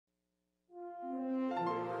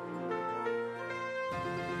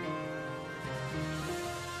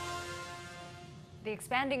the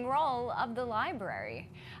expanding role of the library.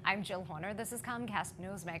 I'm Jill Horner. This is Comcast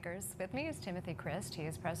Newsmakers. With me is Timothy Crist. He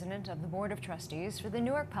is president of the Board of Trustees for the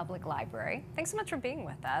Newark Public Library. Thanks so much for being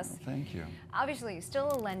with us. Well, thank you. Obviously, still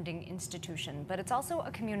a lending institution, but it's also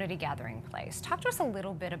a community gathering place. Talk to us a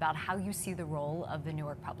little bit about how you see the role of the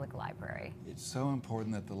Newark Public Library. It's so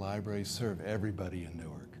important that the libraries serve everybody in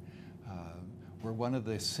Newark. We're one of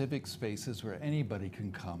the civic spaces where anybody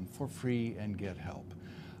can come for free and get help.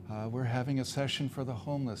 We're having a session for the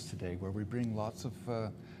homeless today where we bring lots of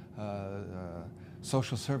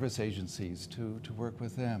social service agencies to work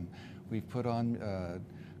with them. We've put on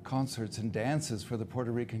concerts and dances for the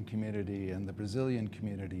Puerto Rican community and the Brazilian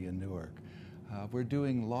community in Newark. We're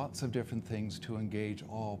doing lots of different things to engage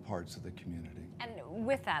all parts of the community. And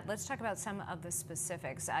with that, let's talk about some of the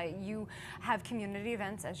specifics. You have community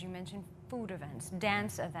events, as you mentioned, food events,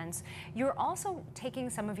 dance events. You're also taking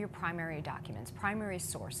some of your primary documents, primary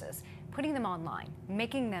sources, putting them online,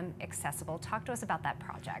 making them accessible. Talk to us about that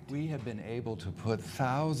project. We have been able to put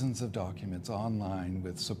thousands of documents online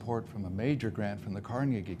with support from a major grant from the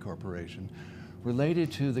Carnegie Corporation related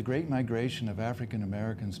to the great migration of African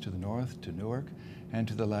Americans to the north, to Newark, and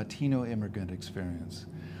to the Latino immigrant experience.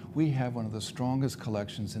 We have one of the strongest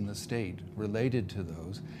collections in the state related to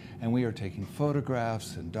those, and we are taking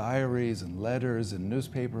photographs and diaries and letters and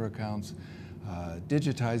newspaper accounts,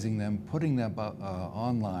 digitizing them, putting them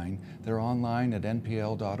online. They're online at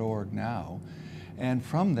npl.org now. And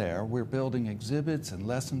from there, we're building exhibits and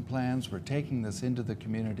lesson plans. We're taking this into the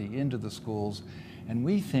community, into the schools, and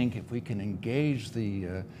we think if we can engage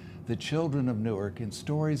the children of Newark in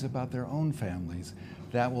stories about their own families,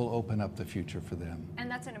 that will open up the future for them.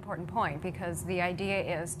 And that's an important point, because the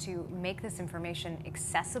idea is to make this information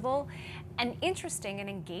accessible and interesting and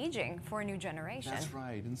engaging for a new generation. That's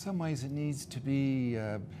right. In some ways it needs to be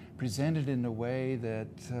presented in a way that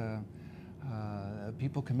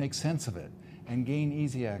people can make sense of it and gain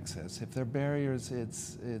easy access. If there are barriers,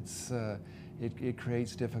 it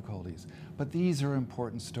creates difficulties. But these are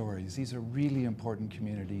important stories. These are really important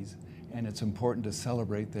communities, and it's important to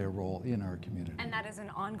celebrate their role in our community. And that is an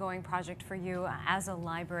ongoing project for you as a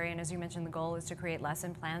library, and as you mentioned, the goal is to create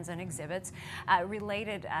lesson plans and exhibits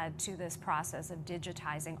related to this process of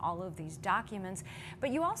digitizing all of these documents. But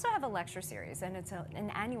you also have a lecture series, and it's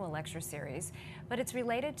an annual lecture series, but it's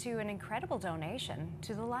related to an incredible donation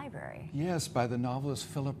to the library. Yes, by the novelist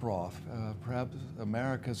Philip Roth, perhaps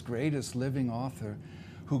America's greatest living author,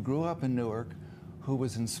 who grew up in Newark, who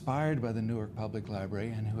was inspired by the Newark Public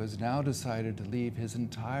Library, and who has now decided to leave his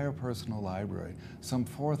entire personal library, some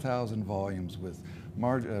 4,000 volumes with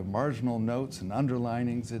marginal notes and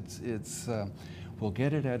underlinings. We'll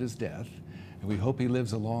get it at his death, and we hope he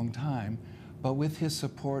lives a long time. But with his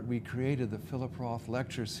support, we created the Philip Roth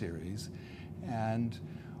Lecture Series, and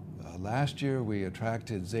last year we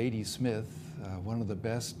attracted Zadie Smith, one of the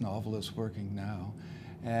best novelists working now,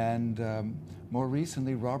 and more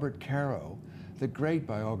recently Robert Caro, the great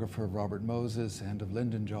biographer of Robert Moses and of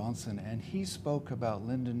Lyndon Johnson, and he spoke about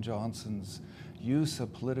Lyndon Johnson's use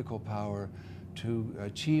of political power to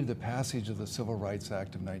achieve the passage of the Civil Rights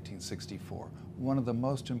Act of 1964, one of the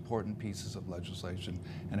most important pieces of legislation,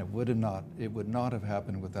 and it would not have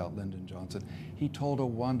happened without Lyndon Johnson. He told a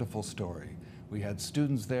wonderful story. We had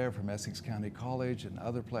students there from Essex County College and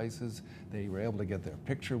other places. They were able to get their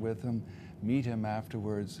picture with him, meet him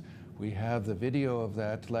afterwards. We have the video of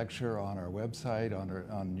that lecture on our website,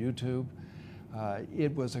 on YouTube.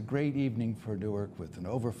 It was a great evening for Newark with an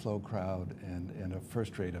overflow crowd and a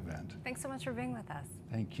first-rate event. Thanks so much for being with us.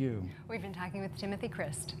 Thank you. We've been talking with Timothy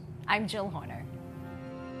Crist. I'm Jill Horner.